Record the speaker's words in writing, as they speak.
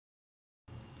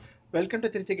Welcome to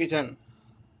Trichy kitchen.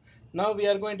 Now we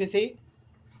are going to see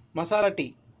masala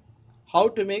tea. How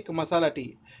to make masala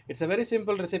tea. It's a very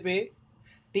simple recipe.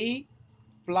 Tea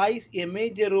plays a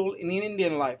major role in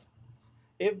Indian life.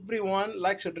 Everyone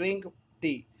likes to drink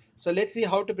tea. So let's see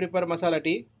how to prepare masala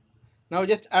tea. Now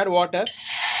just add water.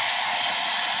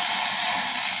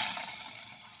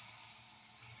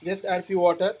 Just add few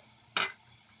water.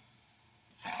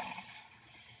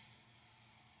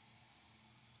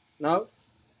 Now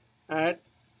add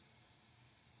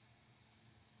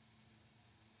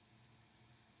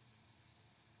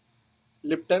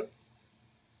Lipton.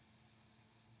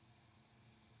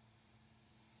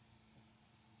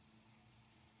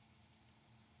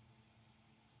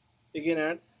 Again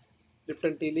add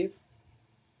Lipton tea leaf.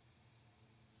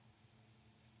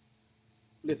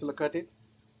 Please look at it.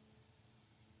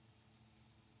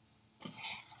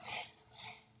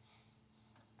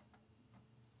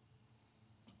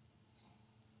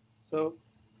 So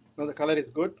now the color is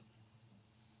good.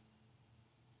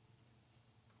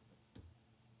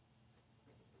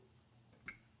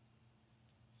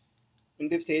 In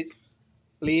this stage,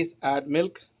 please add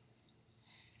milk.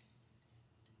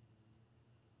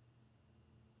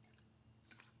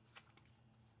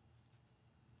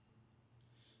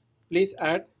 Please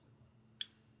add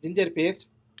ginger paste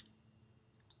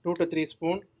 2 to 3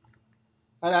 spoon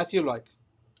or as you like.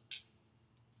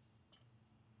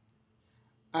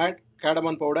 Add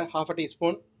cardamom powder half a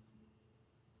teaspoon.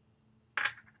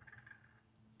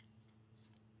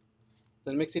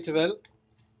 Then mix it well.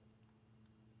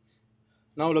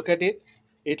 Now look at it.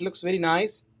 It looks very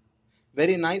nice.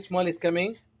 Very nice smell is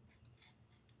coming.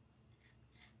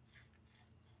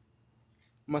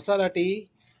 Masala tea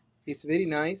is very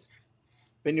nice.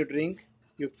 When you drink,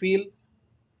 you feel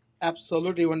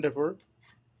absolutely wonderful.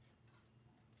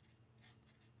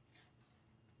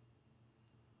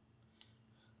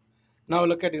 Now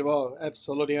look at it. Wow,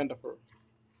 absolutely wonderful.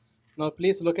 Now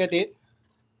please look at it.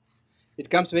 It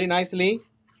comes very nicely.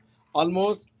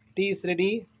 Almost tea is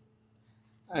ready.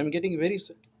 I'm getting very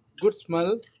good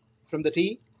smell from the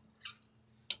tea.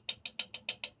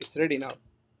 It's ready now.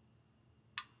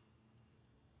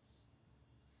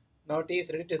 Now tea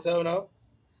is ready to serve now.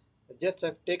 Just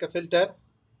take a filter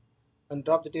and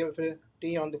drop the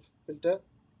tea on the filter.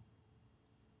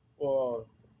 Oh,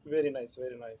 very nice,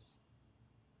 very nice.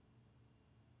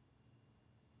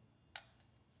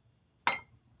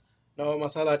 Now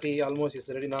masala tea almost is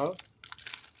ready now.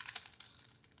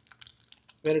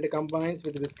 When it combines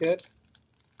with biscuit,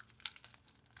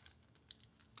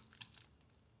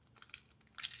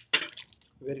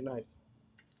 very nice.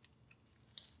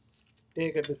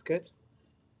 Take a biscuit.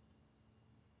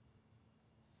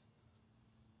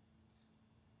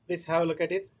 Please have a look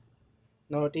at it.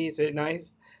 Now tea is very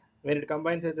nice. When it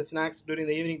combines with the snacks during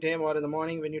the evening time or in the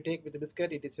morning when you take with the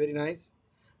biscuit, it is very nice.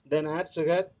 Then add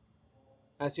sugar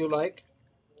as you like,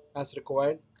 as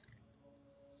required.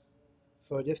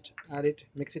 So just add it,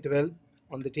 mix it well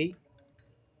on the tea.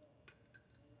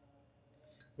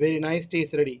 Very nice tea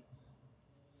is ready.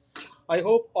 I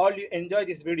hope all you enjoy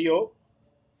this video.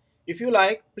 If you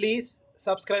like, please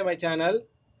subscribe my channel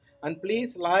and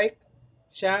please like,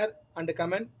 share and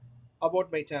comment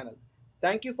about my channel.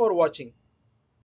 Thank you for watching.